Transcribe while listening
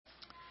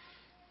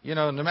You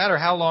know, no matter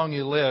how long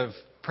you live,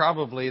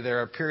 probably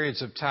there are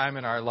periods of time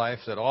in our life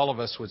that all of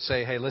us would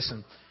say, hey,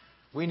 listen,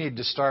 we need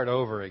to start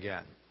over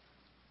again.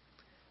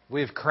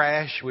 We've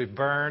crashed, we've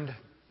burned,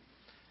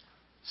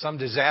 some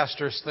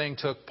disastrous thing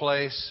took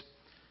place.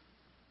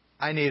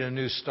 I need a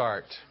new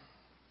start.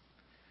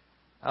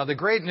 The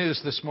great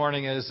news this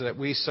morning is that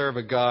we serve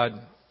a God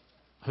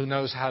who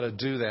knows how to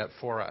do that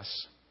for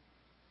us.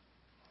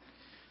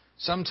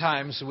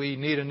 Sometimes we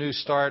need a new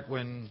start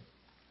when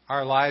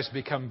our lives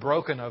become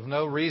broken of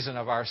no reason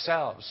of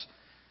ourselves.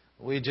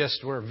 We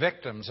just were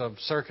victims of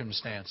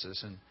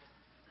circumstances and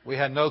we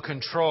had no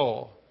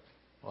control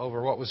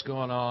over what was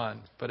going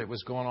on, but it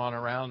was going on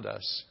around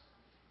us.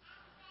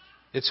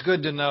 It's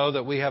good to know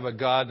that we have a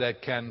God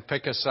that can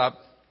pick us up,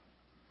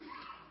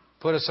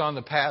 put us on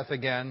the path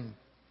again,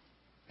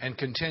 and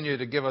continue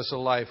to give us a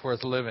life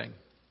worth living.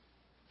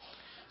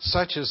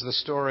 Such is the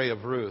story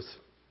of Ruth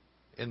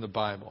in the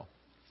Bible.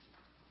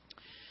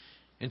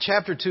 In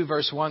chapter 2,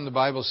 verse 1, the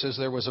Bible says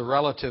there was a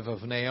relative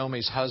of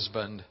Naomi's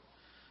husband,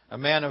 a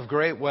man of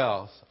great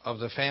wealth of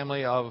the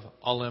family of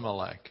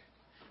Elimelech.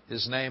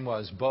 His name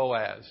was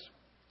Boaz.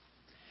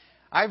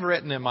 I've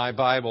written in my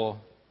Bible,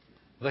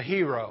 the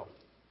hero.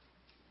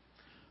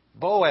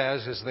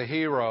 Boaz is the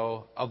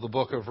hero of the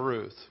book of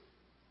Ruth.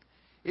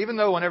 Even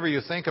though whenever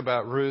you think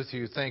about Ruth,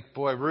 you think,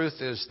 boy,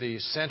 Ruth is the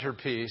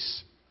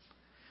centerpiece.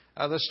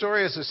 The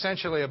story is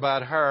essentially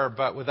about her,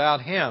 but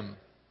without him,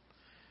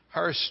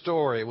 her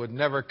story would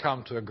never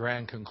come to a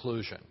grand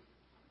conclusion.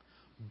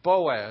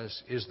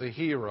 Boaz is the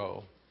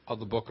hero of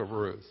the book of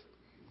Ruth.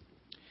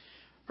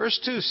 Verse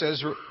 2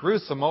 says,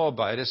 Ruth the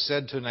Moabitess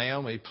said to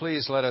Naomi,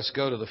 please let us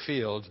go to the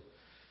field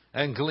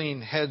and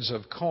glean heads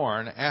of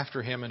corn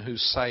after him in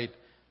whose sight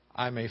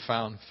I may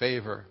find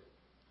favor.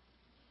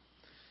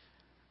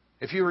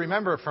 If you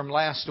remember from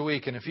last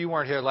week, and if you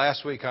weren't here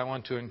last week, I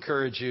want to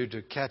encourage you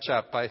to catch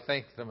up. I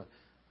think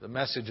the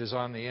message is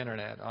on the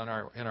internet, in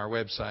our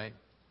website.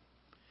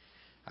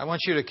 I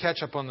want you to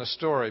catch up on the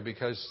story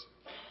because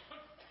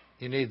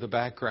you need the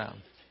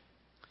background.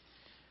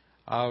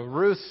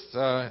 Ruth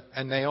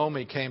and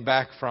Naomi came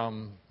back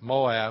from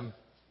Moab,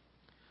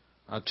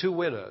 two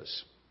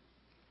widows.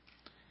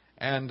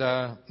 And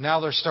now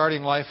they're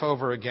starting life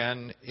over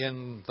again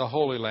in the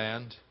Holy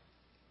Land,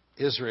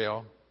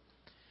 Israel.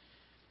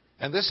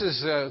 And this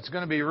is it's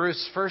going to be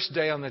Ruth's first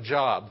day on the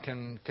job.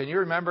 Can you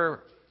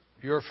remember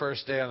your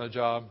first day on the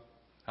job?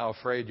 How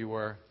afraid you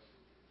were?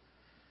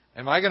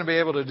 Am I going to be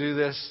able to do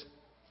this?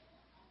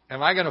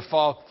 Am I going to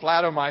fall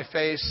flat on my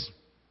face?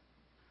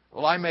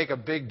 Will I make a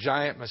big,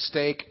 giant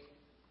mistake?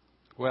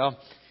 Well,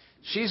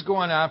 she's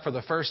going out for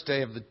the first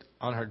day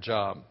on her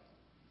job.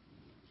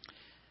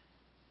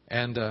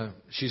 And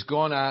she's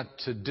going out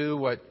to do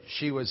what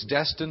she was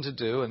destined to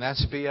do, and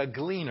that's be a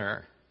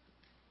gleaner.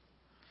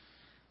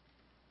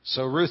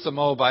 So Ruth the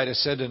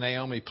Moabitess said to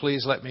Naomi,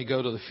 please let me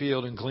go to the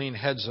field and glean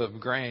heads of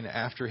grain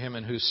after him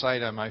in whose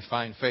sight I might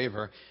find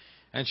favor.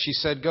 And she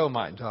said, go,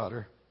 my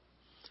daughter.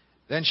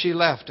 Then she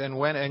left and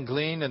went and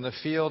gleaned in the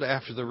field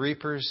after the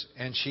reapers,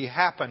 and she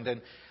happened.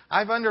 And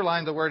I've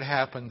underlined the word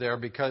happened there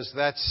because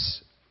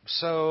that's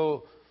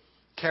so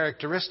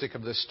characteristic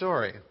of this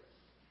story.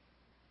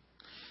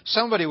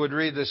 Somebody would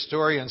read this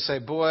story and say,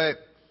 boy,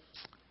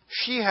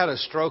 she had a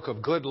stroke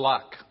of good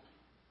luck.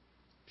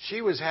 She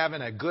was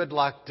having a good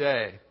luck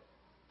day.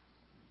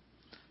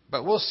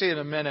 But we'll see in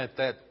a minute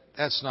that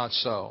that's not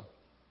so.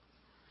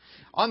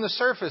 On the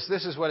surface,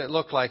 this is what it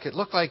looked like. It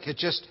looked like it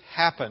just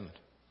happened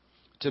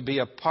to be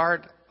a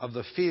part of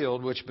the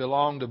field which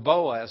belonged to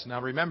Boaz.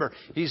 Now remember,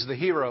 he's the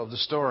hero of the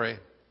story.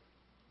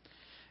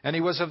 And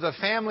he was of the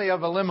family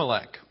of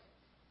Elimelech.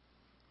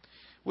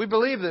 We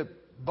believe that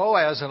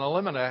Boaz and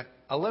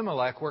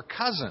Elimelech were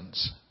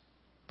cousins.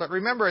 But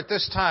remember, at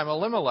this time,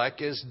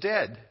 Elimelech is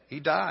dead. He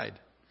died.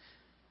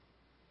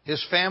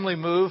 His family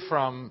moved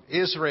from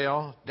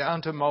Israel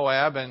down to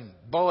Moab, and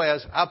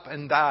Boaz up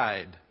and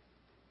died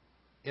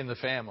in the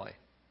family.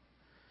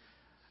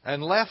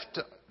 And left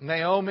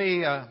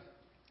Naomi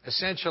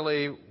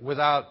essentially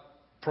without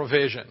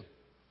provision.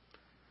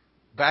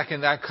 Back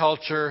in that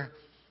culture,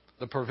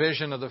 the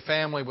provision of the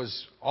family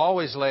was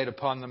always laid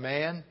upon the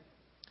man.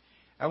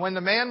 And when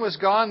the man was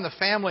gone, the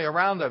family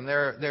around them,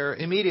 their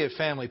immediate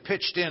family,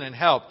 pitched in and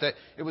helped. That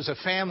it was a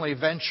family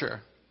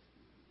venture.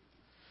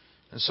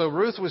 And so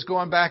Ruth was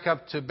going back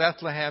up to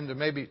Bethlehem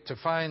to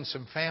find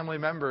some family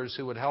members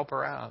who would help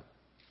her out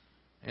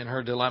in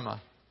her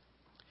dilemma.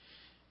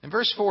 In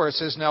verse 4 it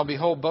says, now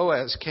behold,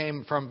 Boaz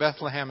came from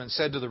Bethlehem and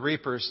said to the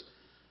reapers,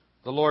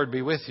 the Lord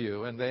be with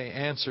you. And they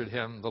answered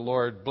him, the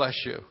Lord bless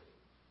you.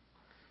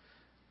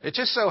 It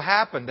just so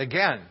happened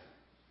again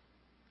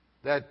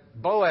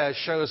that Boaz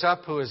shows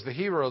up, who is the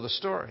hero of the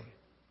story.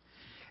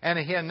 And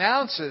he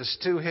announces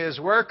to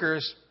his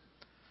workers,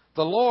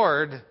 the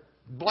Lord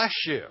bless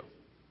you.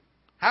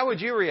 How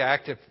would you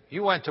react if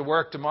you went to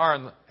work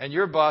tomorrow and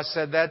your boss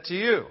said that to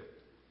you?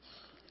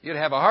 You'd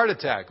have a heart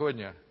attack,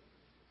 wouldn't you?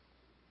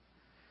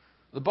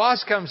 The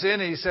boss comes in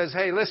and he says,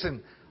 hey,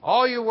 listen,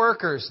 all you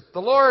workers, the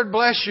Lord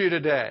bless you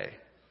today.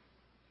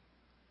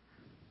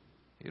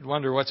 You'd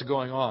wonder what's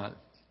going on.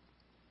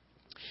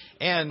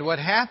 And what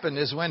happened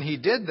is when he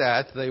did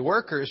that, the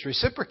workers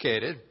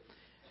reciprocated,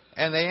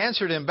 and they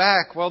answered him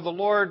back, well, the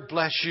Lord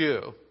bless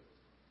you.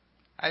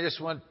 I just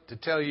want to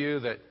tell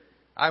you that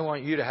I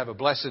want you to have a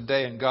blessed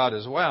day in God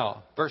as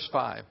well. Verse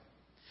 5.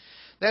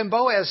 Then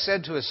Boaz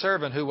said to his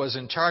servant who was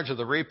in charge of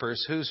the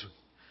reapers, whose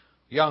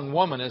young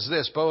woman is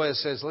this?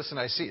 Boaz says, listen,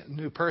 I see a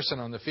new person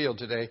on the field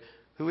today.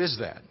 Who is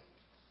that?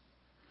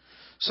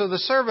 So the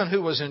servant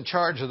who was in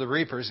charge of the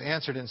reapers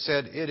answered and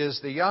said, it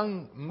is the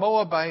young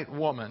Moabite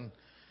woman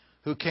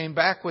who came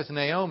back with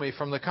Naomi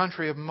from the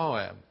country of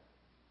Moab.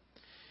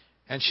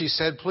 And she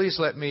said, please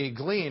let me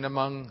glean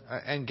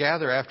and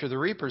gather after the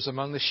reapers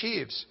among the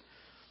sheaves.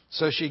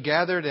 So she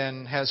gathered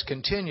and has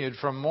continued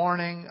from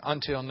morning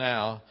until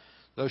now,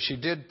 though she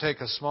did take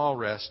a small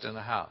rest in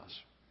the house.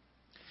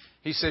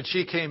 He said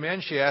she came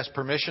in, she asked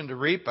permission to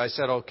reap. I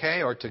said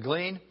okay, or to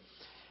glean.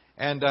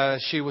 And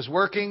she was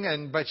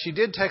working, but she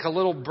did take a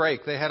little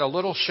break. They had a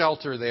little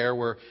shelter there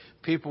where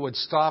people would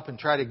stop and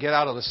try to get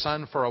out of the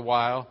sun for a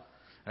while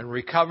and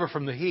recover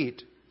from the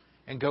heat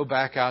and go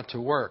back out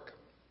to work.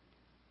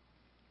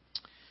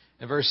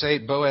 In verse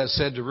 8, Boaz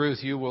said to Ruth,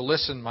 you will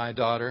listen, my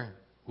daughter,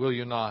 will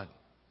you not?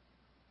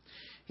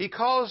 He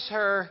calls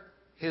her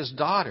his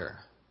daughter.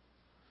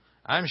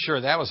 I'm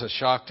sure that was a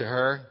shock to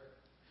her.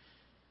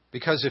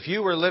 Because if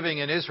you were living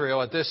in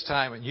Israel at this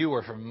time and you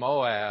were from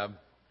Moab,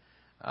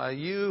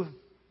 you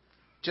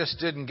just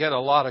didn't get a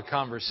lot of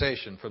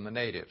conversation from the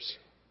natives.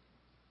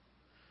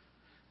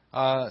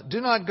 Do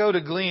not go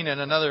to glean in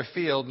another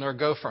field, nor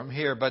go from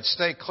here, but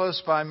stay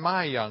close by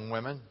my young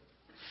women.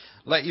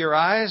 Let your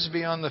eyes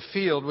be on the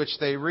field which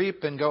they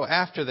reap, and go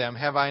after them.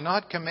 Have I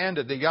not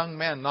commanded the young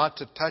men not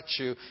to touch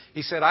you?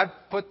 He said, I've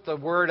put the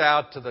word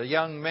out to the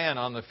young men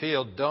on the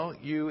field.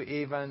 Don't you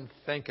even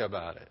think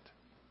about it.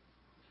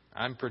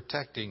 I'm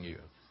protecting you,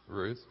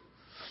 Ruth.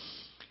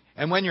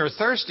 And when you're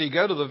thirsty,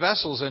 go to the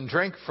vessels and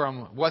drink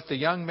from what the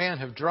young men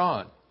have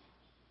drawn.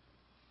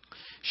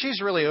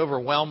 She's really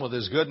overwhelmed with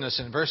his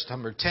goodness. In verse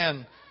number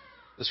 10,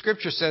 the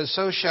scripture says,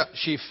 so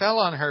she fell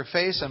on her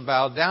face and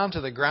bowed down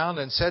to the ground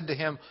and said to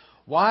him,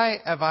 why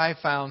have I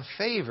found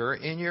favor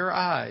in your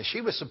eyes? She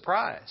was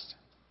surprised.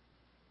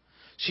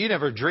 She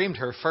never dreamed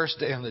her first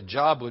day on the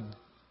job would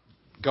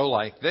go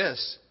like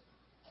this.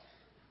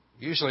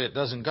 Usually it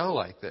doesn't go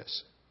like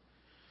this.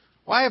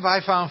 Why have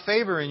I found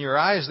favor in your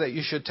eyes that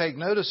you should take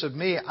notice of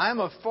me? I'm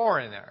a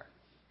foreigner.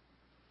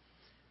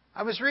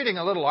 I was reading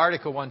a little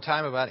article one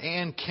time about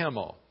Ann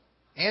Kimmel.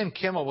 Ann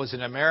Kimmel was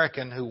an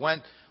American who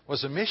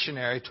was a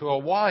missionary to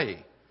Hawaii.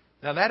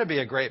 Now that'd be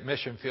a great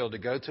mission field to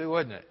go to,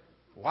 wouldn't it?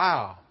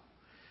 Wow.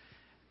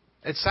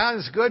 It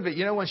sounds good, but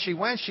when she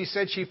went, she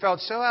said she felt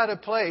so out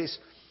of place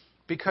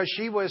because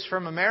she was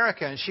from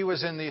America and she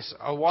was in this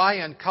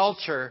Hawaiian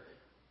culture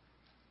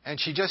and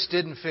she just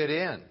didn't fit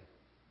in.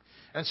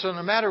 And so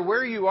no matter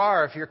where you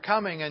are, if you're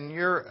coming and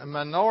you're a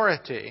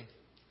minority,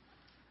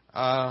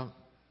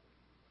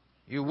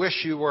 you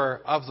wish you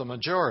were of the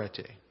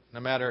majority, no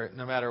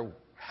matter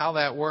how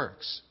that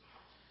works.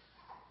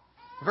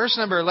 Verse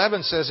number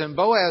 11 says, and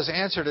Boaz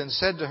answered and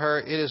said to her,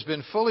 it has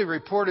been fully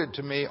reported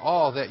to me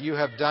all that you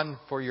have done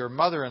for your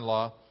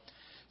mother-in-law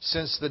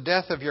since the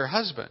death of your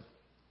husband,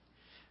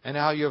 and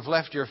how you have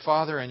left your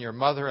father and your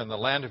mother and the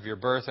land of your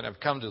birth and have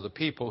come to the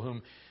people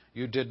whom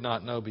you did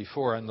not know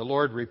before. And the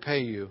Lord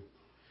repay you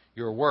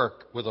your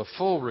work with a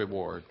full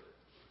reward.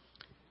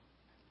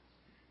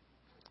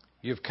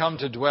 You've come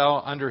to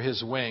dwell under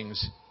his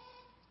wings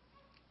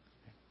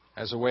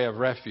as a way of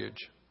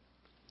refuge.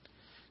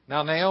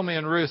 Now Naomi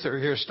and Ruth are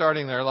here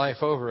starting their life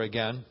over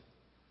again.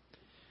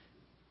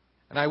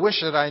 And I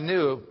wish that I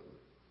knew,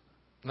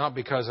 not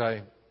because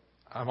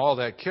I'm all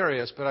that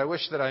curious, but I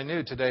wish that I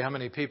knew today how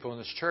many people in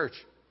this church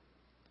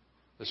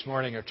this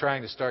morning are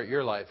trying to start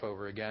your life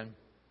over again.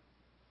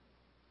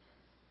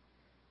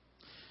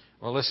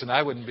 Well, listen,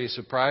 I wouldn't be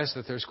surprised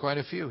that there's quite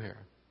a few here.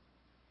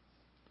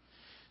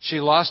 She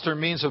lost her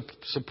means of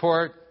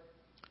support.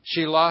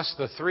 She lost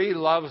the three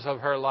loves of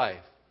her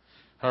life,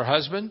 her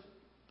husband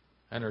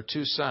and her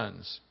two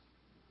sons.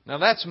 Now,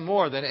 that's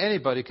more than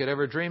anybody could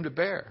ever dream to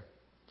bear.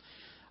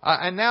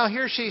 And now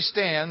here she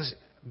stands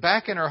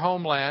back in her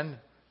homeland,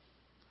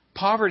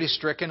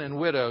 poverty-stricken and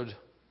widowed.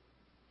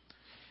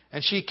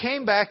 And she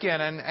came back in,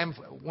 and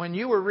when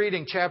you were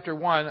reading chapter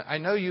 1, I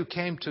know you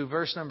came to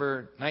verse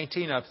number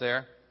 19 up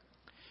there,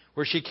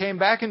 where she came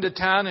back into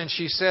town and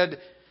she said,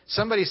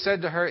 somebody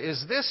said to her,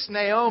 is this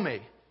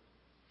Naomi?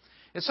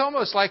 It's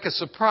almost like a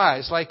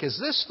surprise, like, is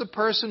this the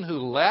person who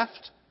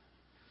left?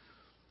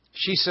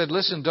 She said,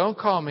 listen, don't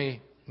call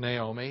me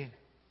Naomi.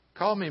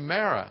 Call me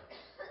Mara.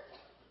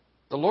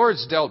 The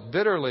Lord's dealt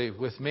bitterly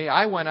with me.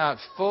 I went out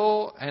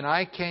full and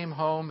I came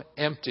home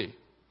empty.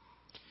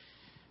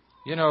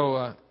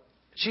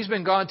 She's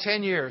been gone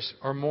 10 years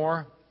or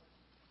more.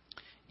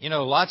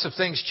 Lots of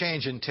things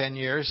change in 10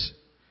 years.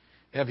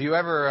 Have you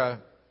ever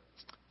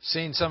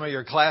seen some of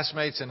your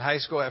classmates in high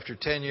school after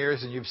 10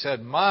 years and you've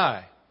said,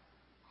 my,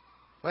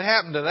 what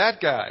happened to that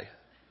guy?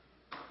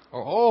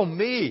 Or, oh,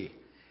 me.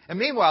 And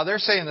meanwhile, they're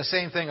saying the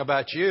same thing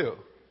about you.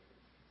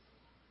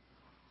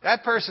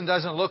 That person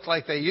doesn't look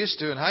like they used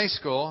to in high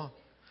school.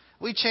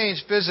 We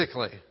change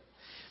physically.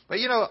 But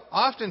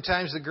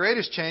oftentimes the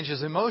greatest change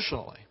is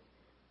emotionally.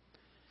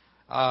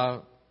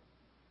 I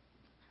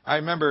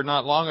remember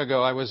not long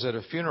ago I was at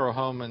a funeral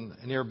home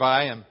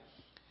nearby, and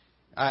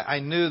I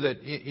knew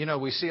that,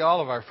 we see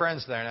all of our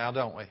friends there now,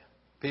 don't we?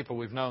 People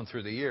we've known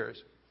through the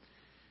years.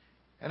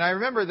 And I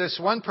remember this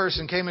one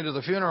person came into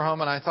the funeral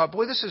home, and I thought,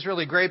 boy, this is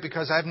really great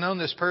because I've known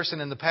this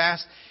person in the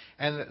past,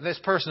 and this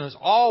person is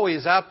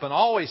always up and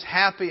always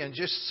happy and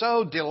just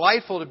so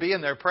delightful to be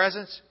in their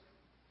presence.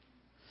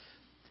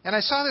 And I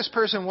saw this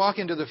person walk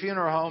into the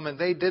funeral home, and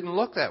they didn't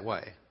look that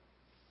way.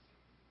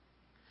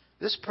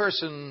 This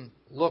person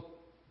looked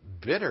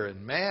bitter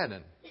and mad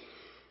and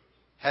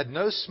had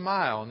no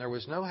smile, and there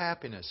was no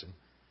happiness. And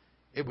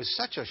it was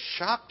such a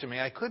shock to me,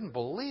 I couldn't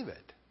believe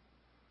it.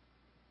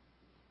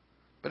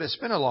 But it's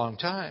been a long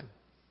time.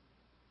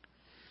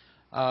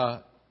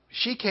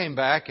 She came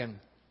back, and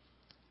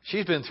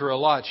she's been through a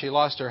lot. She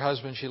lost her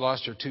husband. She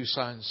lost her 2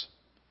 sons.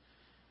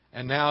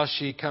 And now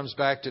she comes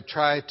back to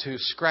try to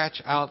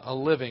scratch out a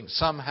living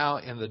somehow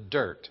in the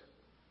dirt.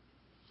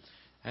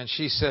 And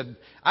she said,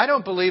 I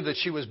don't believe that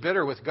she was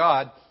bitter with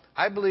God.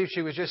 I believe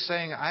she was just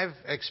saying, I've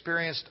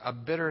experienced a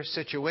bitter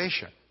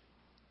situation.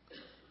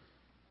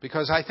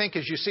 Because I think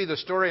as you see the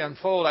story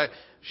unfold,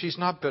 she's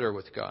not bitter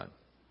with God.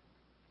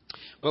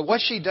 But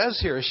what she does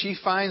here is she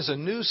finds a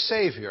new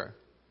Savior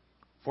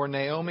for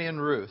Naomi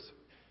and Ruth.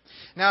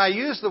 Now, I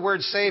use the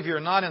word Savior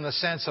not in the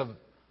sense of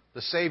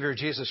the Savior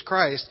Jesus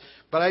Christ,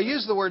 but I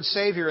use the word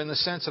Savior in the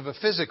sense of a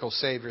physical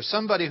Savior,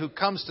 somebody who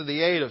comes to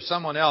the aid of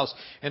someone else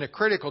in a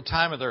critical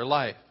time of their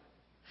life.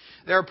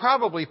 There are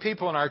probably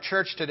people in our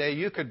church today,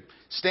 you could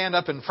stand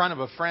up in front of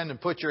a friend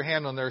and put your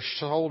hand on their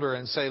shoulder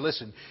and say,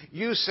 listen,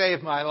 you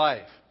saved my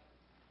life.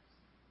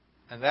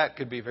 And that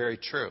could be very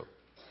true.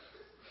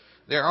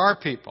 There are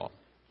people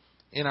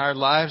in our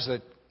lives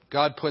that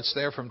God puts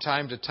there from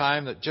time to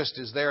time that just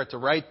is there at the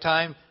right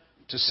time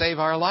to save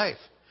our life.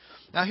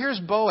 Now here's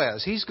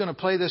Boaz. He's going to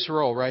play this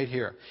role right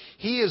here.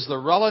 He is the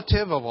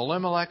relative of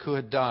Elimelech who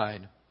had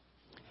died.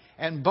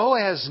 And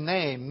Boaz's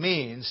name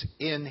means,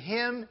 in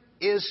him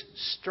is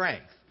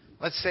strength.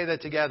 Let's say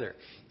that together.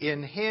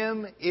 In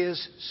him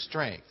is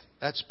strength.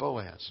 That's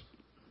Boaz.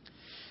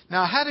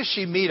 Now how does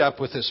she meet up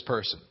with this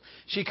person?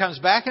 She comes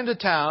back into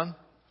town.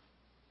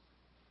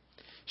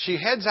 She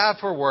heads out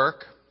for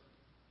work.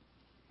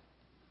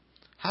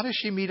 How does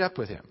she meet up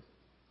with him?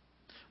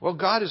 Well,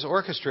 God is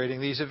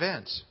orchestrating these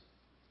events.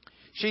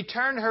 She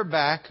turned her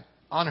back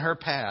on her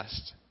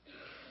past.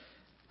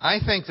 I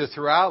think that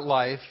throughout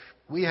life,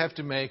 we have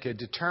to make a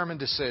determined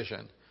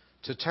decision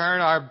to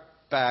turn our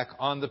back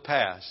on the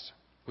past.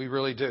 We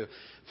really do.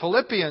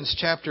 Philippians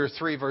chapter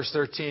 3, verse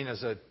 13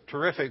 is a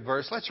terrific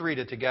verse. Let's read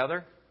it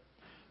together.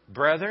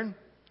 Brethren,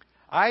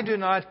 I do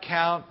not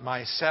count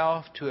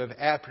myself to have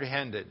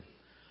apprehended,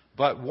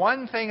 but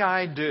one thing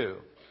I do,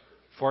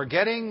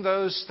 forgetting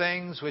those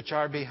things which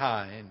are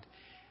behind,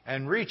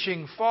 and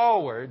reaching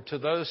forward to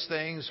those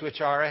things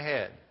which are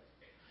ahead.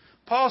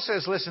 Paul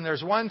says, listen,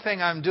 there's one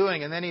thing I'm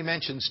doing, and then he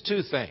mentions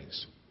 2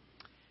 things.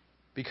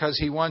 Because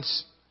he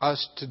wants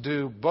us to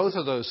do both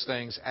of those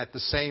things at the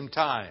same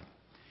time.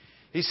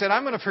 He said,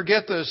 I'm going to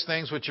forget those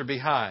things which are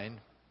behind.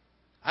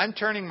 I'm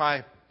turning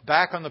my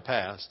back on the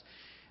past.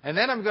 And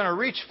then I'm going to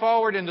reach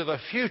forward into the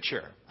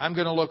future. I'm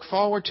going to look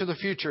forward to the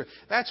future.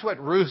 That's what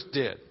Ruth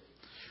did.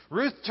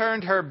 Ruth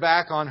turned her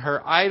back on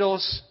her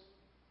idols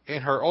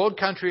in her old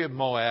country of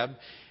Moab,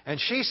 and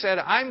she said,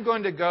 I'm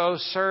going to go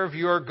serve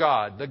your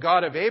God, the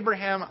God of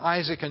Abraham,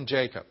 Isaac, and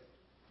Jacob.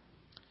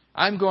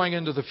 I'm going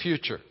into the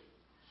future.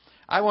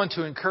 I want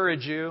to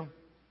encourage you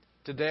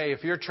today,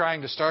 if you're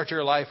trying to start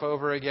your life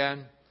over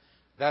again,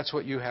 that's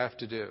what you have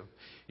to do.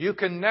 You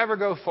can never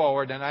go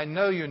forward, and I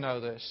know you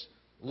know this,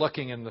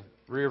 looking in the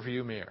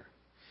rearview mirror.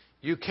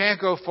 You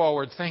can't go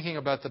forward thinking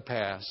about the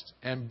past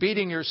and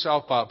beating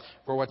yourself up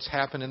for what's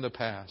happened in the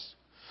past.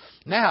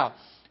 Now,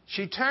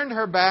 she turned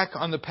her back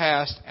on the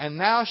past, and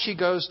now she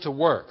goes to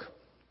work.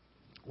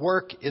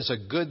 Work is a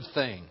good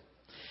thing.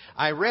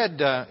 I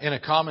read in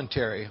a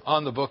commentary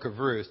on the book of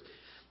Ruth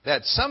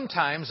that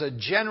sometimes a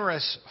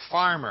generous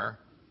farmer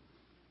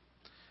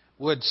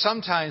would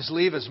sometimes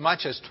leave as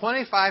much as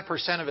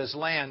 25% of his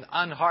land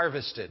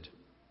unharvested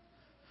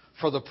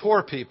for the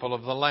poor people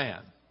of the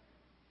land.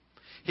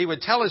 He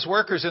would tell his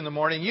workers in the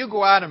morning, you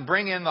go out and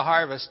bring in the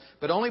harvest,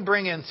 but only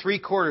bring in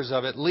 3/4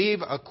 of it. Leave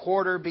a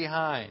quarter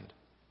behind.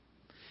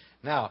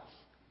 Now,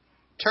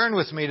 turn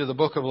with me to the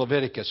book of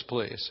Leviticus,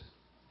 please.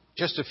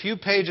 Just a few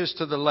pages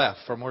to the left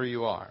from where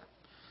you are.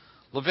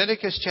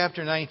 Leviticus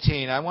chapter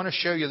 19. I want to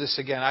show you this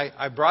again.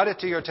 I brought it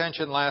to your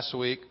attention last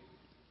week,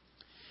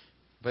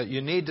 but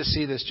you need to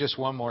see this just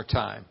one more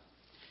time.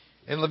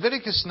 In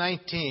Leviticus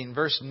 19,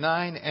 verse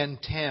 9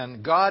 and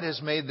 10, God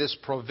has made this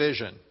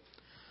provision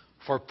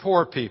for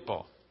poor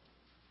people.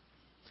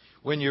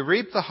 When you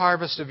reap the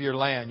harvest of your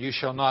land, you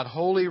shall not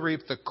wholly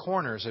reap the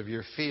corners of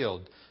your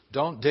field.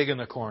 Don't dig in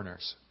the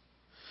corners.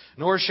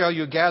 Nor shall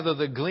you gather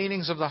the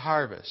gleanings of the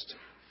harvest.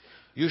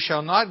 You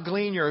shall not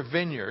glean your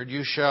vineyard.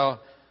 You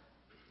shall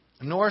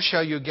nor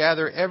shall you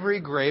gather every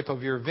grape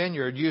of your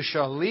vineyard. You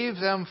shall leave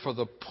them for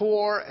the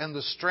poor and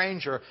the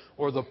stranger,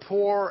 or the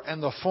poor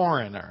and the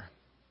foreigner.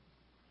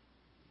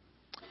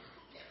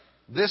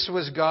 This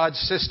was God's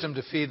system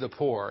to feed the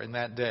poor in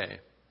that day.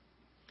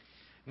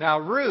 Now,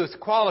 Ruth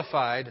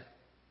qualified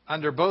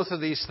under both of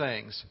these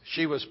things.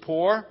 She was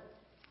poor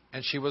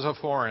and she was a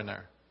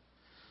foreigner.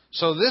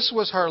 So this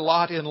was her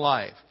lot in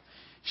life.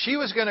 She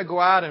was going to go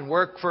out and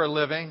work for a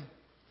living.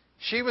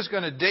 She was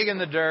going to dig in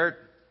the dirt.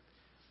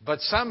 But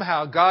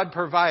somehow God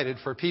provided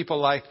for people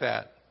like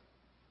that.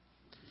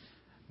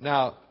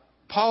 Now,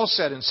 Paul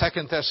said in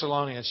 2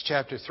 Thessalonians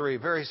chapter 3,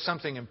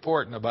 something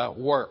important about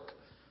work.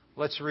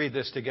 Let's read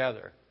this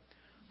together.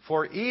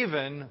 For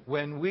even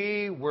when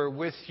we were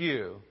with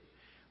you,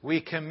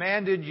 we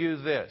commanded you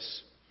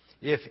this: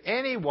 if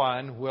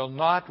anyone will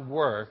not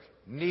work,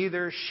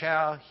 neither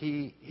shall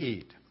he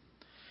eat.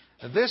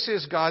 Now, this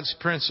is God's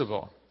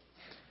principle.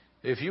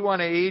 If you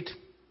want to eat,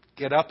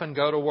 get up and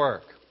go to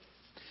work.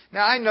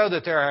 Now, I know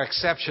that there are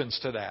exceptions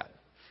to that.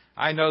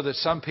 I know that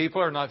some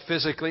people are not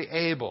physically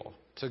able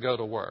to go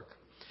to work.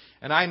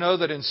 And I know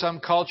that in some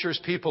cultures,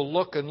 people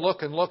look and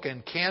look and look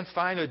and can't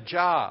find a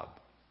job.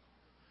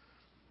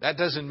 That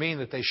doesn't mean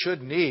that they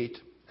shouldn't eat.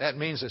 That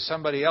means that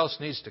somebody else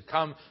needs to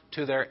come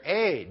to their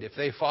aid if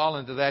they fall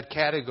into that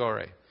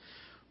category.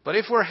 But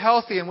if we're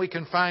healthy and we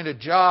can find a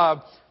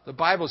job, the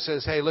Bible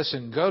says, hey,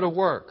 listen, go to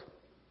work.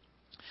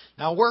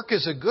 Now, work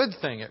is a good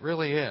thing. It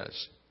really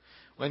is.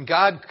 When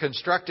God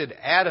constructed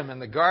Adam in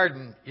the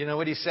garden, you know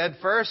what He said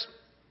first?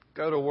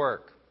 Go to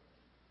work.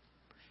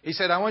 He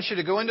said, I want you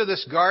to go into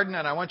this garden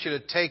and I want you to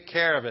take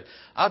care of it.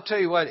 I'll tell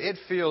you what, it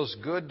feels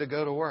good to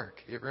go to work.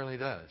 It really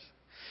does.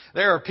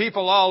 There are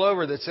people all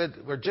over that said,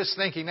 we're just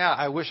thinking now,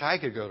 I wish I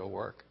could go to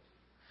work.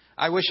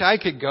 I wish I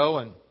could go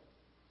and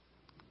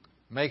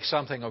make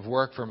something of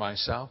work for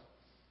myself.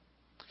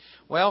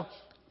 Well,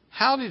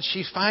 how did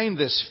she find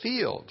this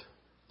field?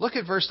 Look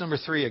at verse number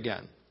 3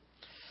 again.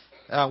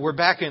 We're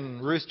back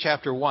in Ruth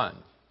chapter 1.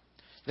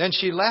 Then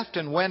she left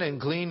and went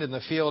and gleaned in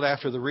the field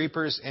after the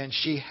reapers, and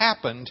she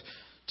happened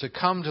to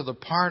come to the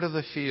part of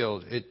the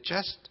field. It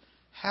just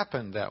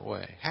happened that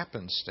way,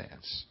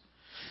 happenstance.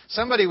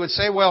 Somebody would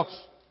say, well,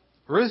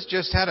 Ruth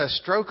just had a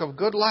stroke of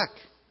good luck.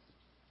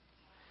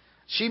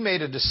 She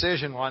made a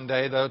decision one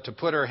day, though, to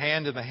put her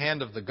hand in the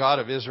hand of the God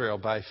of Israel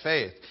by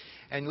faith.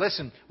 And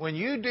listen, when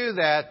you do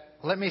that,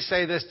 let me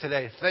say this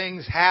today,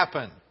 things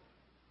happen.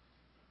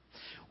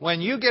 When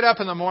you get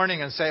up in the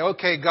morning and say,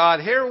 okay,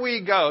 God, here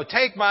we go.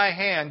 Take my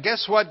hand.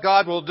 Guess what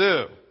God will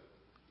do?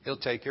 He'll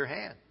take your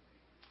hand.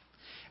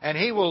 And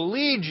He will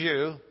lead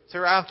you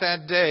throughout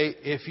that day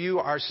if you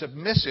are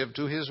submissive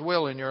to His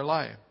will in your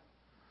life.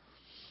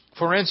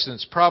 For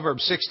instance,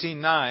 Proverbs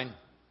 16:9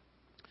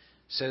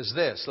 says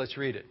this. Let's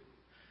read it.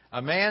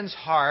 A man's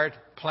heart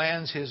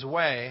plans his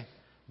way,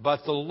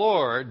 but the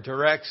Lord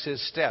directs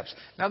his steps.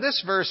 Now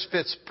this verse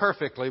fits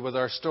perfectly with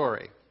our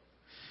story.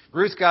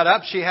 Ruth got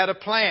up. She had a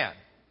plan.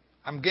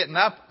 I'm getting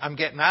up. I'm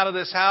getting out of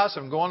this house.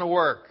 I'm going to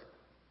work.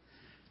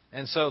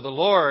 And so the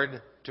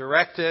Lord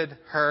directed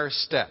her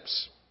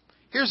steps.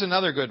 Here's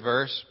another good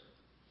verse.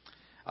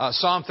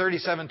 Psalm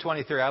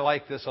 37:23. I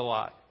like this a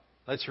lot.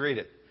 Let's read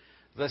it.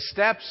 The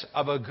steps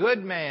of a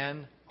good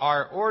man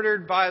are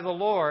ordered by the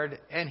Lord,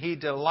 and He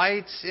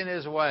delights in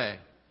His way.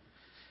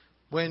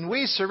 When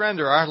we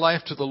surrender our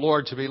life to the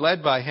Lord to be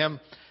led by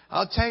Him,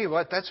 I'll tell you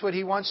what, that's what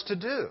He wants to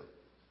do.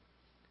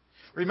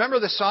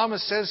 Remember the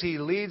psalmist says, He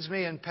leads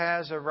me in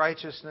paths of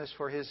righteousness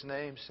for His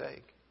name's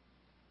sake.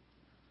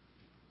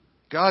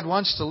 God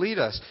wants to lead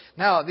us.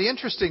 Now, the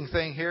interesting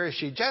thing here is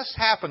she just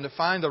happened to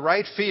find the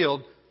right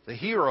field, the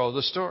hero of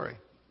the story.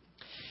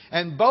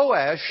 And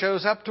Boaz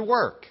shows up to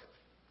work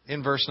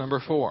in verse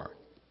number 4.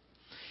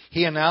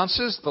 He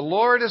announces, the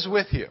Lord is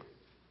with you.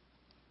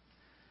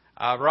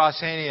 Ross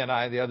Haney and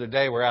I the other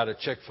day were out at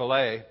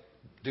Chick-fil-A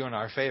doing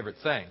our favorite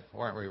thing,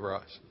 weren't we,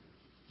 Ross?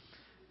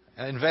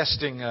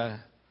 Investing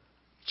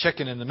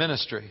chicken in the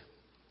ministry.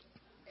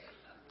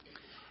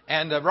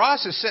 And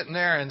Ross is sitting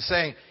there and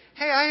saying,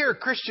 hey, I hear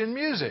Christian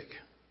music.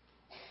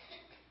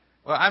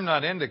 Well, I'm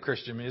not into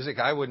Christian music.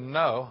 I wouldn't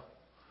know.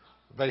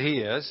 But he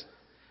is.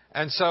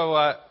 And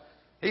so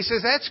he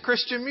says, that's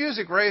Christian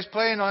music Ray's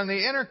playing on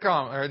the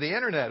intercom or the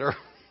internet or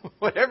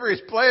whatever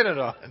he's playing it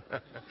on.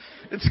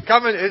 It's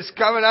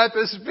coming out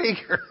the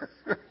speaker.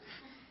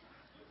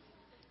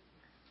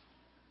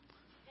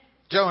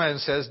 Joanne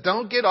says,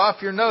 don't get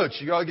off your notes.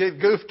 You're going to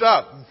get goofed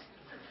up.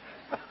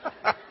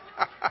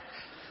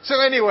 So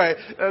anyway,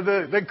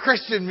 the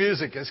Christian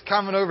music is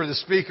coming over the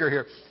speaker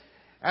here.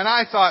 And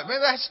I thought, man,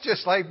 that's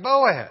just like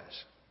Boaz.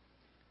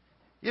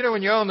 You know,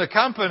 when you own the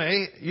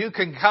company, you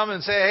can come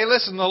and say, hey,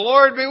 listen, the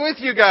Lord be with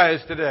you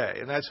guys today.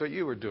 And that's what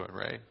you were doing,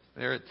 right?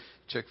 There at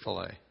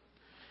Chick-fil-A.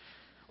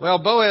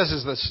 Well, Boaz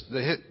is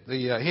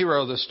the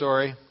hero of the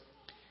story.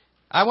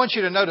 I want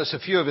you to notice a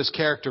few of his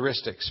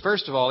characteristics.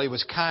 First of all, he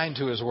was kind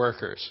to his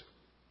workers.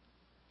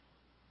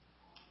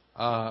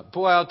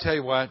 Boy, I'll tell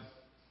you what.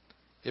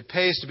 It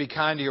pays to be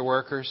kind to your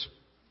workers.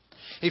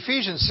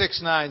 Ephesians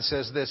 6:9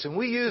 says this, and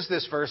we use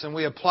this verse and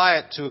we apply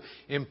it to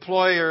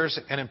employers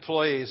and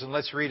employees, and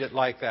let's read it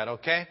like that,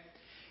 okay?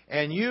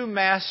 And you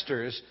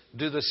masters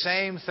do the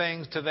same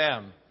thing to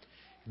them,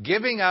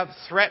 giving up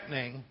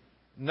threatening,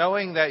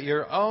 knowing that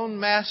your own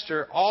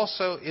master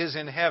also is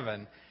in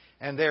heaven,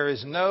 and there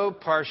is no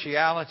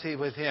partiality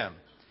with him.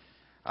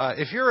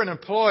 If you're an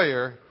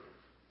employer,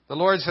 the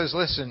Lord says,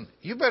 listen,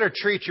 you better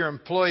treat your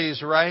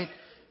employees right,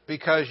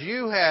 because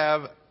you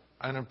have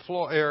an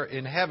employer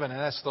in heaven, and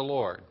that's the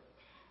Lord.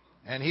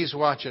 And He's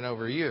watching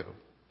over you.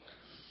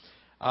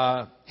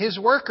 His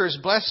workers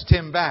blessed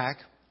him back,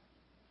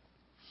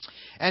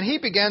 and he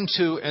began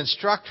to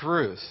instruct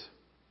Ruth.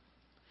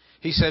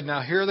 He said,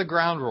 now here are the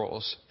ground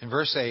rules. In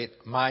verse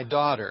 8, my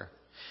daughter.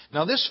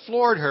 Now this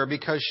floored her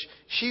because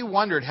she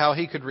wondered how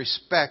he could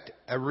respect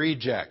a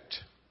reject,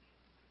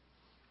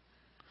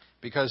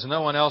 because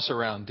no one else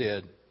around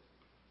did.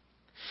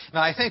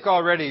 Now I think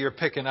already you're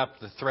picking up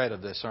the thread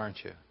of this,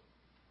 aren't you?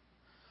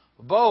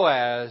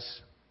 Boaz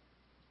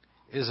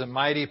is a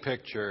mighty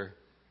picture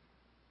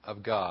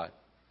of God,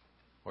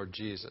 or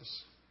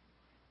Jesus.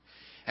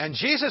 And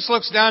Jesus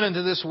looks down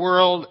into this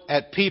world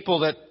at people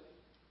that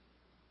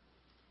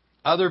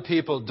other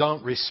people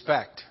don't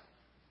respect.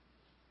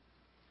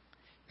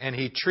 And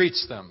He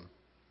treats them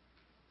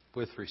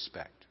with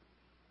respect.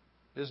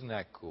 Isn't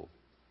that cool?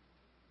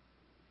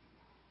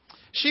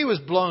 She was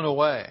blown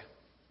away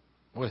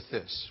with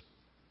this.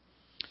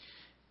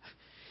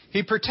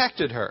 He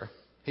protected her.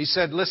 He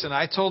said, listen,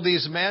 I told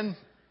these men,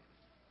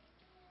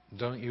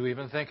 don't you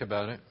even think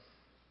about it.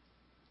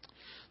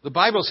 The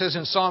Bible says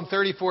in Psalm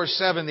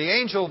 34:7, the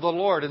angel of the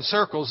Lord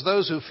encircles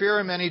those who fear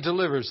Him and He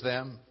delivers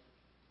them.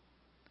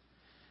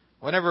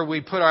 Whenever we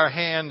put our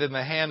hand in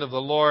the hand of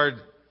the Lord,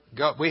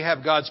 we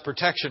have God's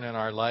protection in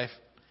our life.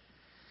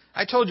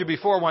 I told you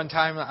before, one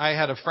time I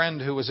had a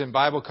friend who was in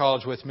Bible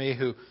college with me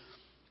who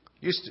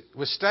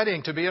was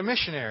studying to be a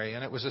missionary.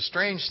 And it was a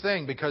strange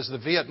thing because the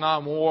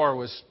Vietnam War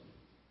was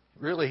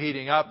really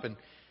heating up. And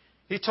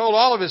he told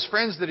all of his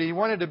friends that he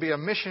wanted to be a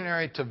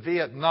missionary to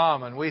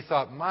Vietnam. And we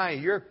thought,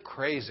 you're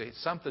crazy.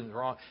 Something's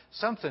wrong.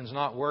 Something's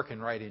not working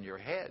right in your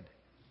head.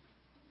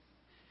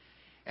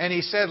 And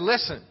he said,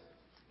 listen,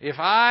 if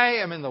I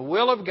am in the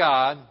will of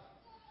God,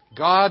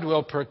 God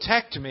will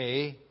protect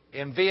me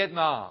in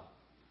Vietnam.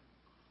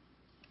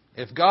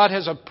 If God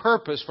has a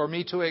purpose for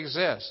me to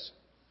exist.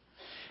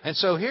 And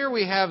so here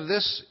we have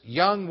this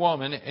young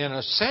woman in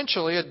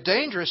essentially a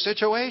dangerous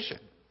situation.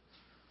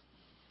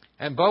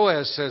 And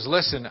Boaz says,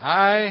 listen,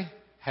 I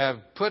have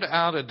put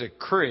out a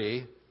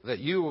decree that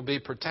you will be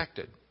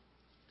protected.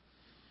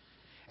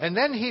 And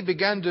then he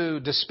began to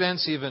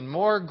dispense even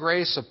more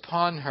grace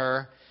upon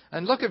her.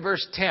 And look at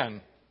verse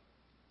 10,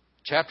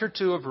 chapter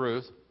 2 of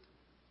Ruth.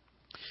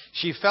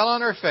 She fell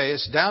on her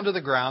face down to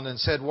the ground and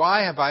said,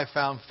 why have I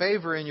found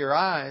favor in your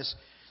eyes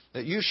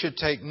that you should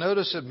take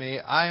notice of me?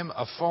 I am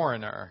a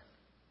foreigner.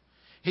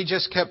 He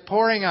just kept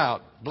pouring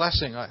out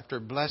blessing after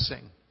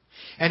blessing.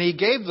 And he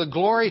gave the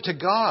glory to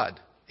God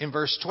in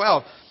verse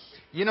 12.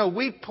 You know,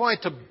 we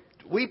point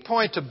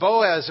to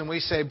Boaz and we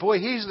say, boy,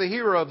 he's the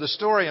hero of the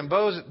story. And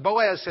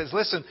Boaz says,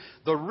 listen,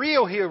 the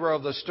real hero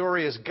of the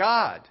story is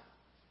God.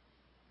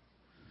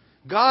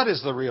 God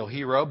is the real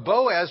hero.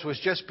 Boaz was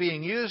just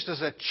being used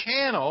as a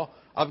channel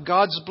of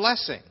God's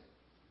blessing.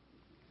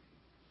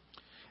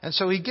 And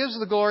so he gives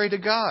the glory to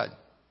God.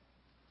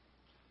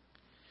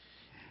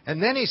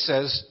 And then he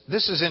says,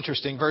 this is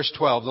interesting, verse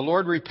 12, the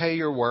Lord repay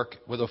your work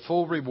with a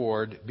full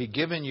reward be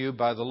given you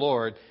by the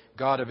Lord,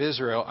 God of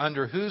Israel,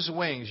 under whose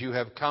wings you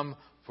have come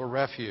for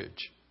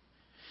refuge.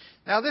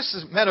 Now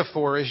this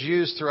metaphor is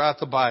used throughout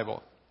the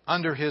Bible.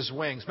 Under His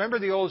wings. Remember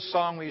the old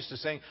song we used to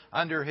sing,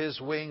 under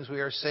His wings we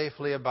are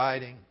safely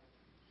abiding?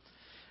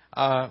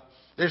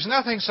 There's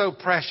nothing so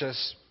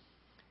precious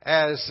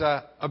as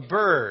a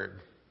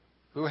bird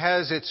who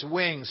has its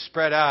wings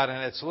spread out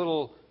and its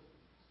little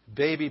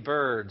baby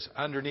birds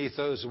underneath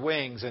those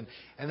wings.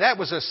 And that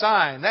was a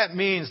sign. That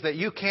means that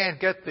you can't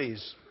get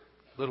these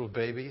little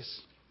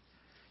babies.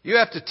 You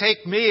have to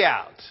take me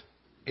out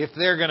if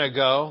they're going to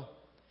go.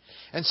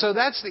 And so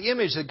that's the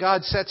image that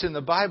God sets in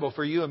the Bible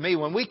for you and me.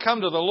 When we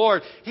come to the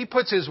Lord, He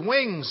puts His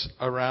wings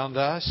around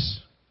us.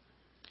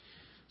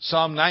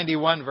 Psalm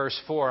 91 verse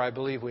 4, I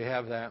believe we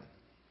have that.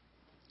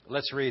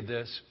 Let's read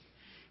this.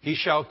 He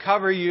shall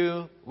cover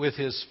you with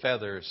His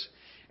feathers,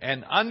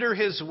 and under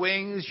His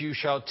wings you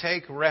shall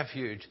take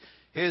refuge.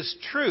 His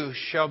truth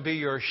shall be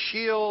your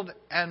shield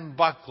and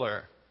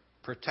buckler,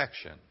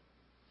 protection.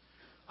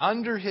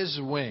 Under His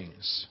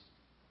wings.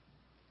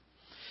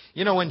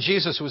 You know, when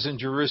Jesus was in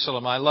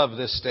Jerusalem, I love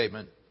this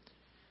statement.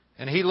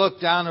 And He looked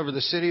down over the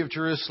city of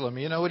Jerusalem.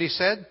 You know what He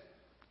said?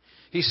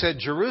 He said,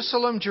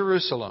 Jerusalem,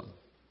 Jerusalem,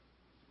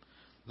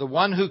 the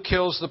one who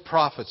kills the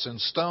prophets and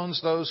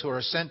stones those who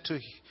are sent to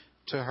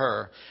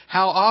her.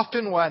 How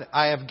often would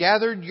I have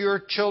gathered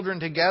your children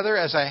together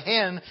as a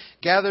hen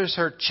gathers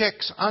her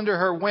chicks under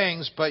her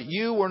wings, but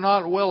you were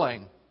not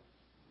willing.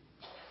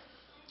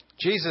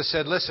 Jesus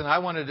said, listen, I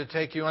wanted to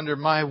take you under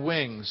my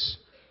wings,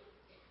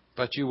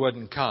 but you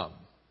wouldn't come.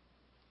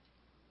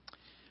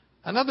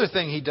 Another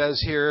thing he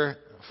does here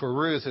for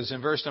Ruth is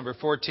in verse number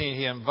 14,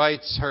 he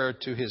invites her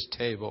to his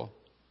table.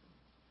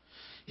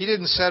 He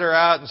didn't set her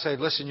out and say,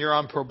 listen, you're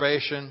on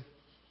probation.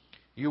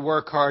 You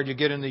work hard. You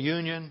get in the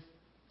union.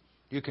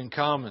 You can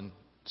come and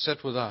sit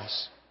with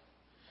us.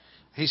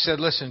 He said,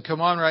 listen, come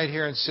on right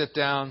here and sit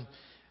down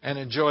and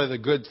enjoy the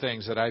good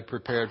things that I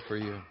prepared for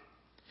you.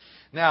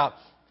 Now,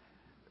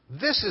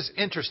 this is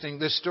interesting,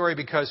 this story,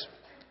 because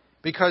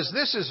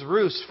this is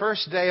Ruth's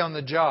first day on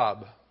the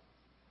job.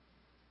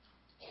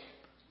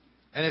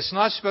 And it's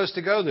not supposed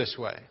to go this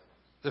way,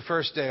 the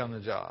first day on the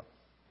job.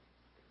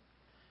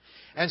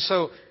 And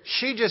so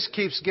she just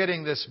keeps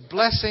getting this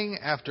blessing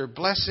after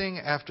blessing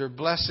after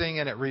blessing,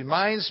 and it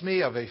reminds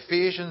me of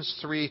Ephesians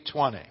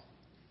 3:20.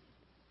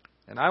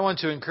 And I want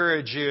to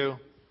encourage you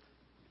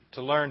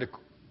to learn to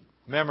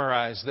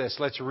memorize this.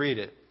 Let's read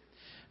it.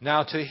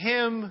 Now to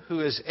Him who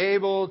is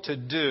able to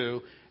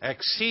do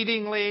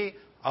exceedingly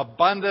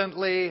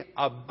abundantly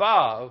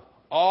above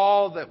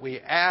all that we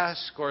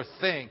ask or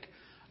think,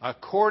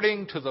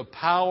 according to the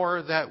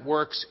power that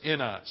works in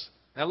us.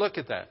 Now look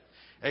at that.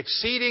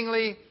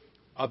 Exceedingly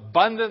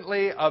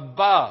abundantly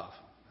above.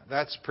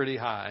 That's pretty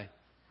high.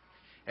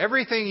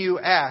 Everything you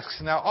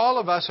ask. Now all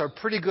of us are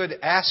pretty good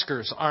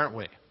askers, aren't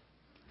we?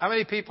 How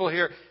many people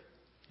here,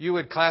 you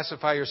would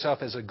classify yourself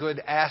as a good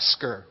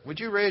asker? Would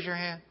you raise your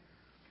hand?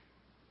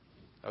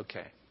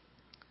 Okay.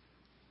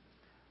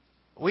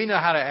 We know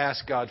how to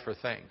ask God for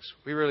things.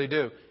 We really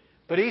do.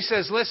 But He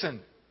says,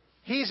 listen,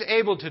 He's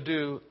able to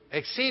do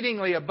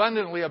exceedingly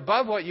abundantly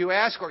above what you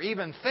ask or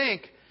even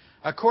think,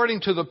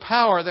 according to the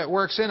power that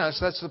works in us.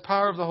 That's the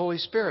power of the Holy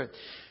Spirit.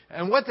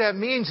 And what that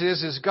means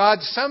is God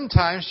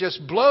sometimes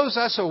just blows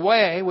us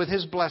away with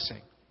His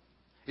blessing.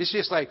 It's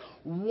just like,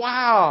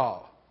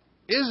 wow,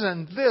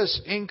 isn't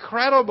this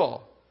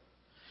incredible?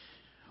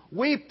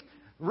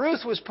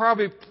 Ruth was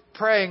probably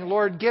praying,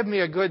 Lord, give me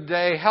a good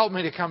day. Help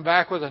me to come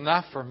back with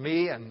enough for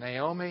me and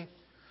Naomi.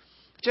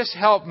 Just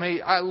help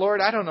me.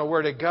 Lord, I don't know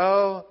where to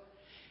go.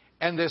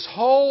 And this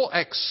whole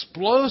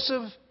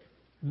explosive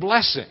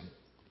blessing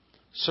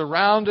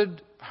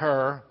surrounded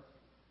her.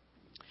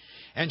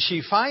 And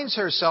she finds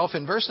herself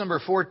in verse number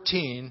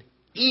 14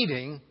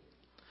 eating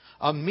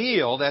a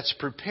meal that's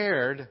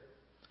prepared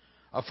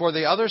for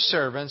the other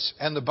servants.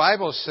 And the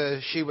Bible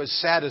says she was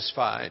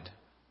satisfied.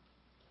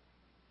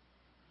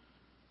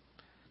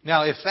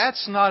 Now, if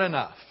that's not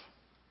enough,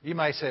 you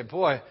might say,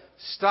 boy,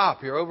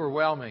 stop, you're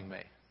overwhelming me.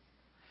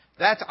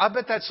 I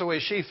bet that's the way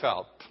she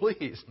felt.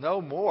 Please, no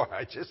more.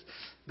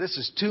 This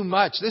is too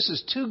much. This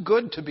is too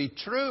good to be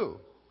true.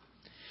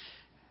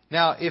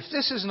 Now, if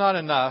this is not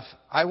enough,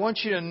 I want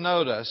you to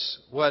notice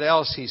what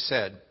else he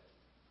said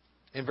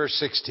in verse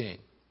 16.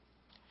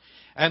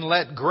 And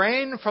let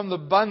grain from the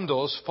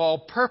bundles fall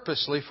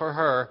purposely for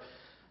her.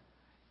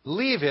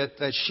 Leave it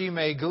that she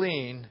may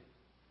glean,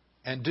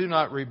 and do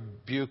not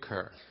rebuke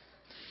her.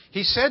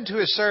 He said to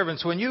his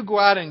servants, when you go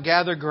out and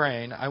gather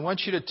grain, I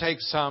want you to take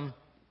some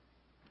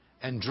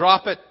and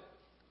drop it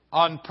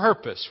on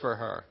purpose for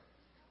her.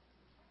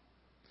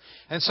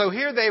 And so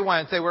here they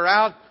went. They were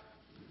out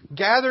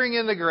gathering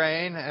in the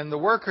grain, and the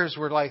workers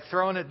were like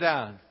throwing it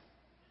down.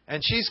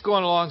 And she's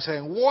going along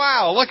saying,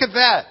 wow, look at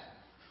that.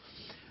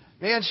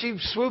 Man, she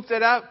swooped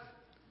it up,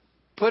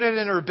 put it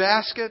in her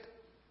basket.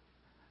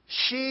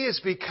 She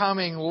is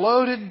becoming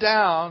loaded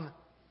down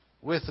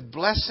with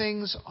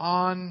blessings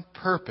on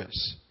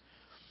purpose.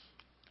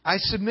 I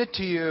submit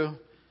to you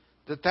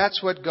that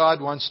that's what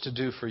God wants to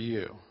do for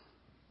you.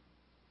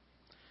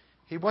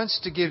 He wants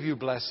to give you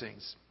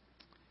blessings.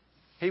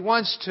 He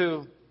wants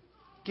to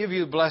give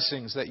you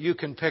blessings that you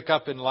can pick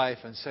up in life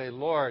and say,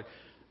 Lord,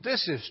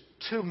 this is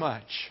too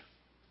much.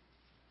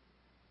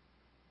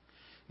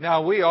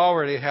 Now, we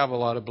already have a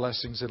lot of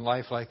blessings in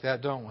life like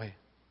that, don't we?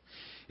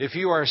 If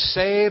you are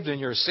saved and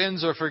your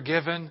sins are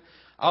forgiven,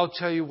 I'll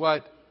tell you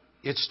what,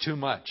 it's too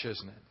much,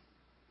 isn't it?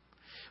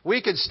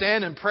 We could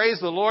stand and praise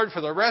the Lord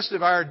for the rest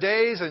of our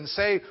days and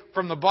say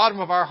from the bottom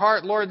of our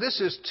heart, Lord, this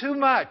is too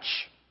much.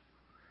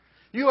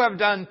 You have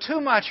done too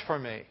much for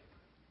me.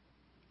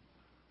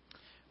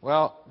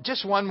 Well,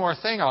 just one more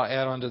thing I'll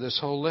add onto this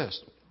whole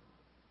list.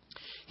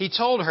 He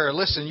told her,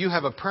 listen, you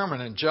have a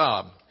permanent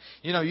job.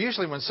 You know,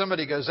 usually when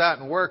somebody goes out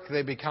and work,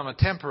 they become a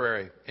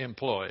temporary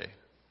employee.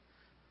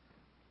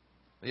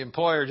 The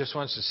employer just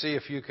wants to see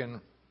if you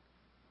can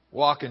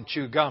walk and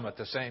chew gum at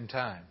the same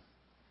time,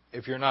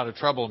 if you're not a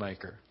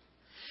troublemaker.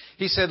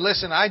 He said,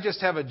 listen, I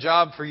just have a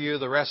job for you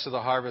the rest of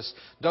the harvest.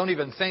 Don't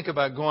even think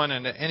about going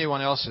into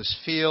anyone else's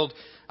field.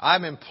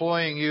 I'm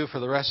employing you for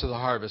the rest of the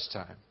harvest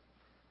time.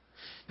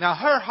 Now,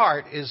 her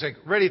heart is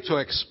ready to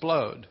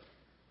explode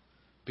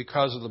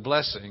because of the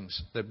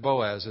blessings that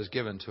Boaz has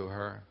given to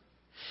her.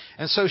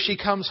 And so she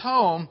comes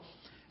home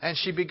and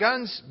she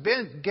begins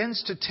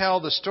to tell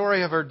the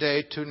story of her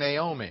day to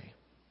Naomi.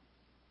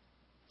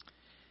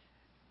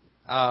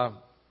 I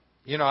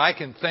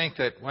can think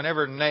that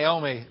whenever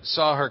Naomi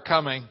saw her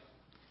coming,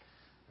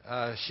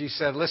 she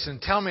said, listen,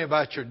 tell me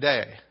about your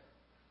day.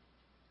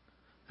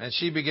 And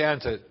she began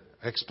to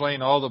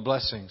explain all the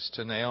blessings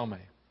to Naomi.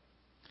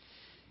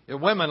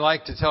 Women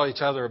like to tell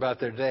each other about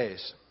their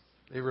days.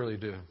 They really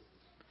do.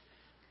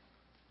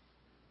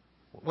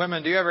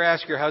 Women, do you ever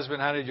ask your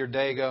husband, how did your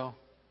day go?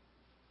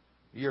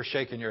 You're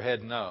shaking your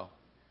head no.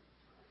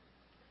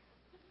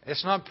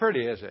 It's not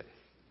pretty, is it?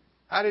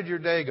 How did your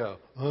day go?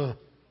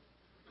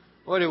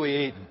 What are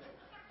we eating?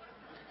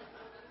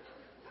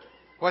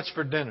 What's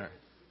for dinner?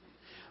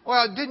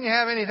 Well, didn't you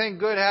have anything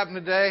good happen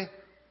today?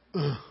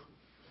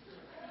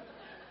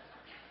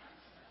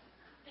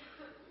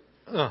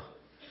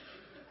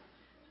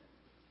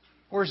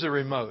 Where's the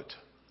remote?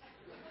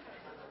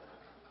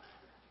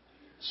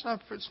 It's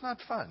not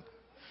fun.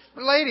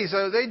 But ladies,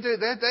 though,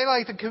 they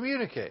like to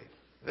communicate.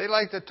 They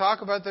like to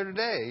talk about their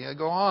day.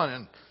 Go on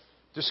and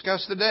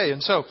discuss the day.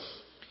 And so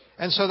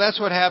that's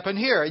what happened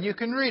here. And you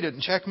can read it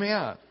and check me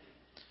out.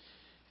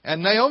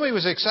 And Naomi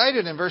was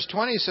excited. In verse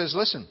 20 it says,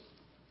 listen,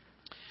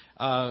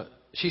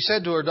 she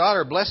said to her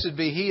daughter, "Blessed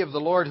be he of the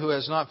Lord who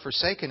has not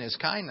forsaken his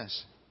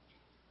kindness."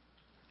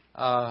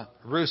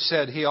 Ruth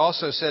said, "He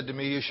also said to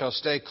me, you shall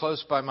stay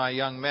close by my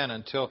young men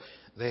until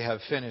they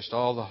have finished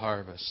all the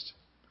harvest."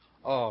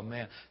 Oh,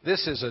 man.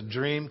 This is a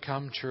dream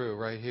come true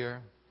right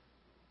here.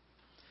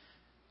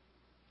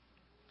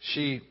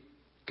 She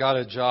got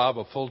a job,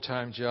 a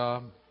full-time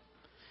job.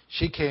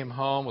 She came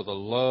home with a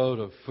load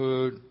of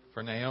food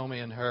for Naomi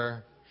and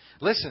her.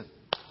 Listen,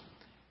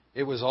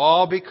 it was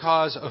all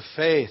because of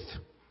faith.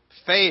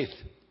 Faith.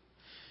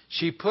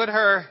 She put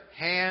her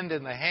hand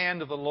in the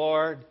hand of the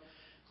Lord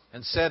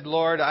and said,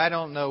 "Lord, I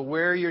don't know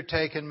where you're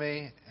taking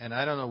me, and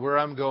I don't know where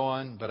I'm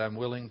going, but I'm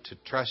willing to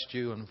trust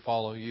you and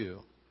follow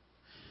you."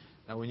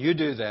 Now, when you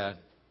do that,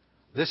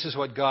 this is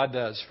what God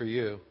does for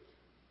you.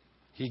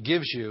 He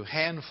gives you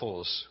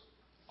handfuls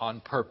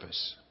on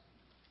purpose.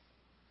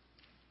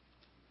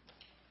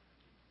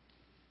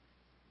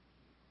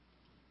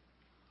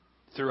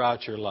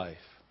 Throughout your life.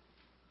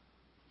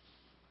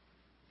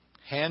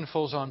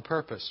 Handfuls on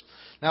purpose.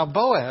 Now,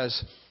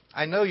 Boaz,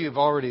 I know you've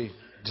already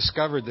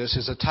discovered this,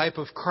 is a type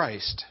of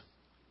Christ.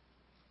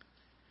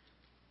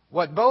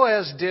 What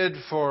Boaz did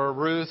for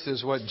Ruth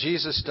is what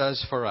Jesus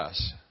does for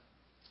us.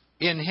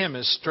 In Him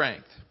is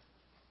strength.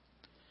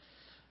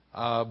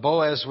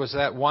 Boaz was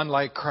that one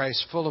like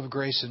Christ, full of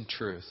grace and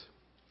truth.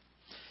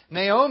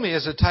 Naomi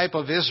is a type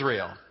of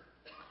Israel,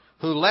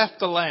 who left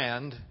the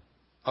land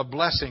of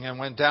blessing and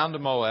went down to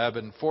Moab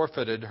and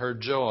forfeited her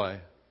joy.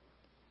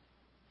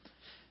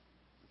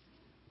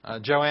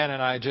 Joanne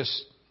and I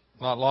just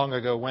not long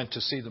ago went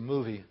to see the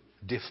movie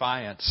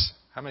Defiance.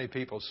 How many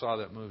people saw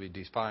that movie,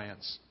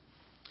 Defiance?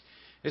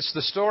 It's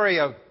the story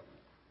of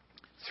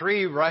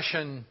 3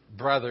 Russian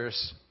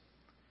brothers,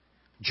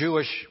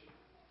 Jewish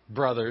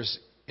brothers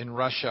in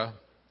Russia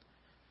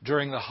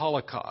during the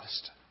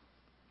Holocaust.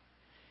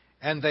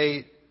 And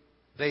they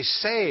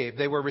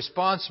were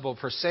responsible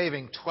for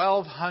saving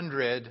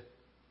 1,200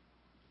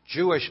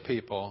 Jewish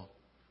people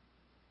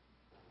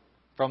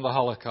from the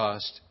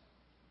Holocaust.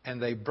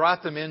 And they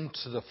brought them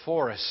into the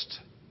forest.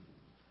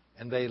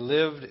 And they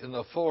lived in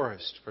the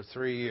forest for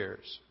 3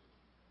 years.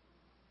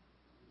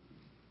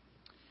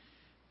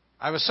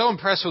 I was so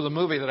impressed with the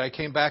movie that I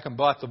came back and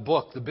bought the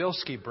book, The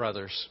Bilski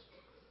Brothers.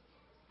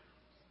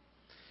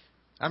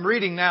 I'm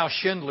reading now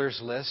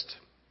Schindler's List.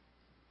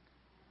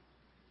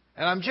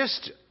 And I'm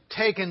just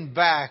taken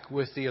back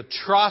with the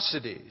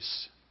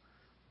atrocities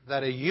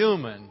that a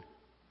human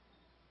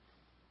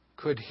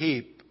could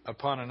heap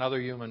upon another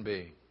human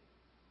being.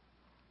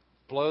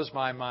 Blows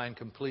my mind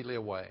completely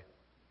away.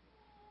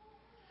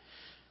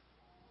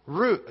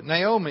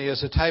 Naomi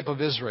is a type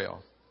of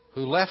Israel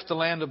who left the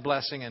land of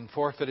blessing and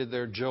forfeited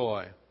their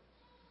joy.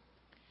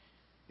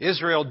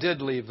 Israel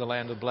did leave the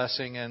land of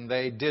blessing and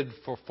they did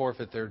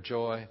forfeit their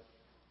joy.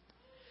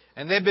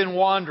 And they've been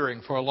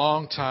wandering for a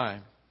long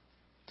time.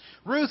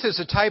 Ruth is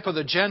a type of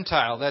the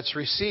Gentile that's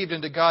received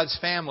into God's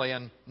family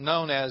and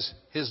known as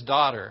His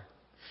daughter.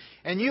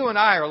 And you and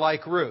I are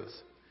like Ruth.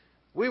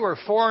 We were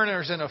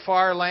foreigners in a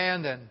far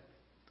land, and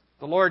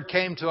the Lord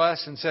came to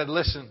us and said,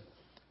 "Listen,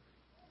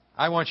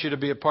 I want you to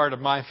be a part of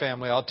my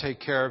family. I'll take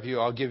care of you.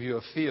 I'll give you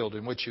a field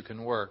in which you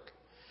can work.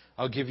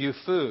 I'll give you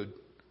food.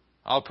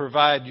 I'll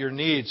provide your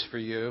needs for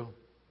you."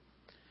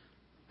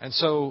 And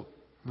so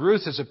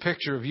Ruth is a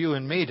picture of you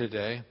and me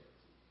today.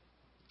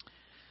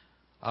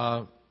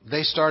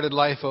 They started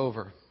life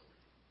over.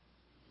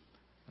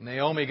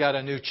 Naomi got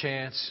a new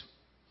chance.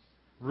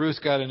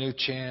 Ruth got a new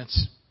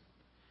chance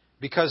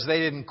because they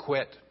didn't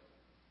quit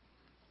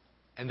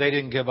and they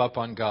didn't give up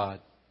on God.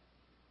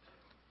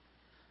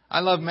 I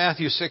love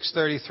Matthew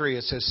 6:33.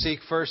 It says,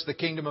 "Seek first the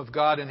kingdom of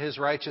God and His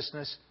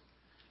righteousness,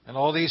 and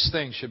all these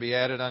things should be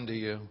added unto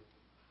you."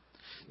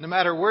 No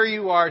matter where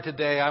you are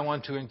today, I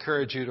want to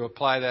encourage you to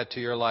apply that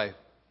to your life.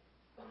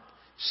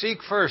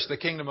 Seek first the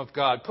kingdom of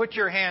God. Put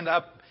your hand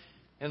up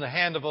in the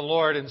hand of the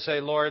Lord and say,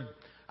 "Lord,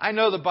 I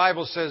know the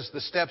Bible says the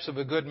steps of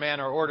a good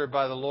man are ordered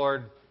by the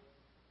Lord.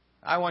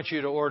 I want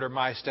you to order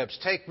my steps.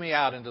 Take me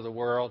out into the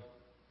world.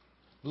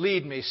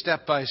 Lead me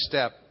step by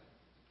step."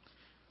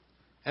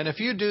 And if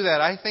you do that,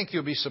 I think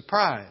you'll be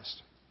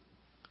surprised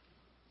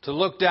to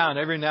look down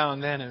every now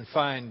and then and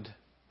find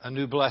a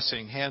new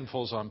blessing,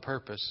 handfuls on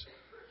purpose.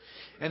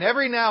 And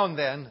every now and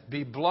then,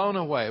 be blown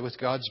away with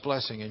God's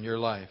blessing in your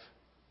life.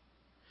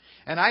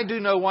 And I do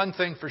know one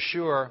thing for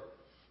sure,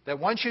 that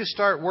once you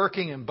start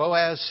working in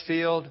Boaz's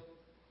field,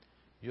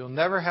 you'll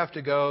never have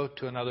to go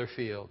to another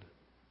field.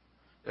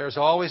 There's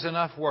always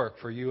enough work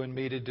for you and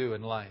me to do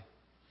in life.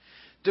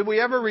 Did we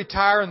ever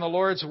retire in the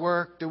Lord's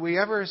work? Did we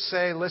ever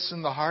say,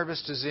 listen, the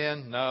harvest is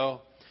in?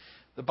 No.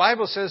 The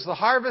Bible says the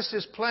harvest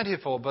is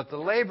plentiful, but the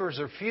laborers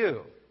are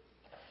few.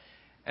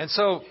 And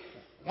so,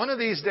 one of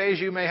these days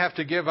you may have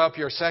to give up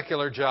your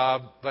secular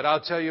job, but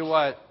I'll tell you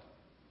what,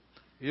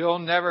 you'll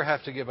never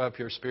have to give up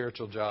your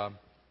spiritual job.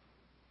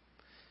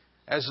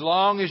 As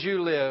long as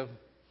you live,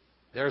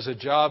 there's a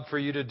job for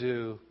you to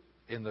do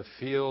in the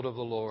field of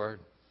the Lord,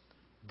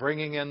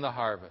 bringing in the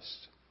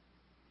harvest,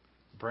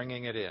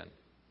 bringing it in.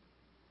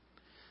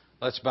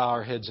 Let's bow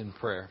our heads in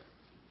prayer.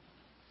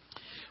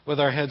 With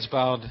our heads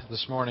bowed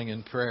this morning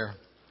in prayer,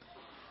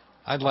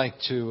 I'd like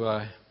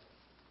to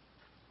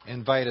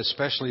invite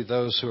especially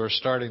those who are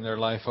starting their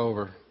life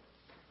over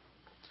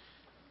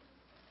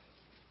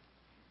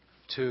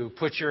to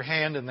put your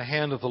hand in the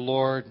hand of the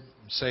Lord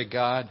and say,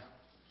 God,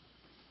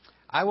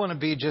 I want to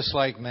be just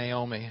like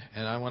Naomi,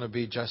 and I want to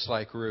be just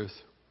like Ruth.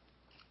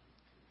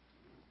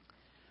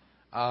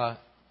 I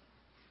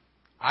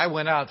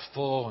went out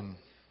full, and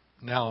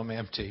now I'm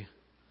empty.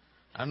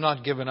 I'm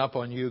not giving up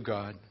on you,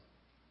 God.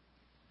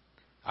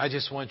 I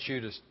just want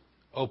you to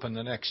open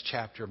the next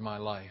chapter of my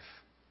life.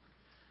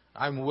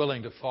 I'm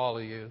willing to follow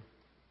you.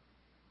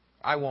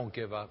 I won't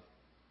give up.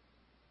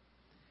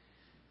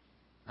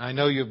 I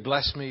know you've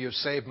blessed me, you've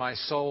saved my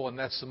soul, and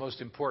that's the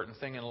most important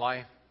thing in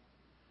life.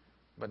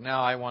 But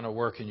now I want to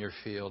work in your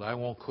field. I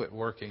won't quit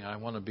working. I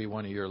want to be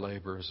one of your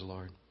laborers,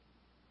 Lord.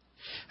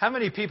 How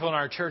many people in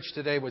our church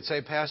today would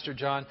say, Pastor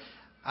John,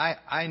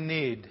 I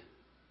need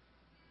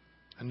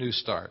a new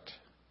start.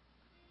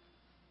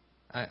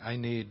 I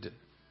need,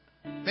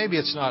 maybe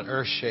it's not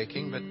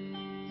earth-shaking, but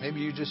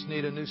maybe you just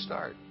need a new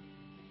start.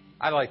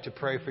 I'd like to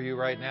pray for you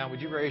right now.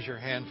 Would you raise your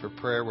hand for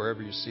prayer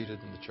wherever you're seated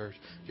in the church?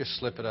 Just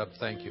slip it up.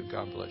 Thank you.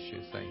 God bless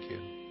you. Thank you.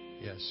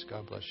 Yes,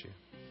 God bless you.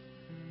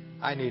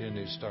 I need a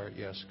new start.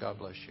 Yes, God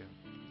bless you.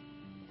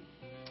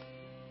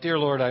 Dear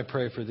Lord, I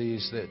pray for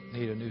these that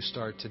need a new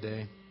start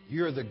today.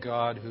 You're the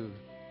God who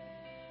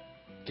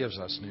gives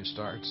us new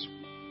starts.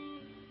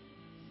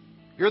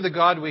 You're the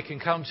God we can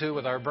come to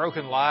with our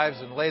broken lives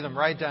and lay them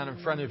right down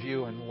in front of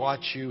you and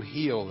watch you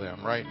heal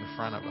them right in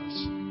front of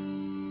us.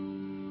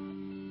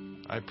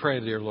 I pray,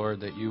 dear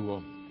Lord, that you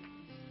will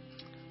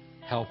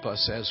help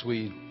us as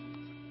we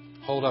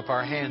hold up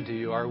our hand to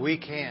you, our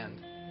weak hand,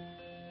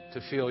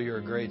 to feel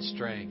your great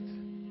strength.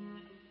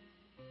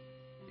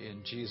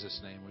 In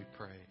Jesus' name we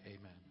pray.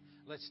 Amen.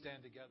 Let's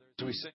stand together as we sing.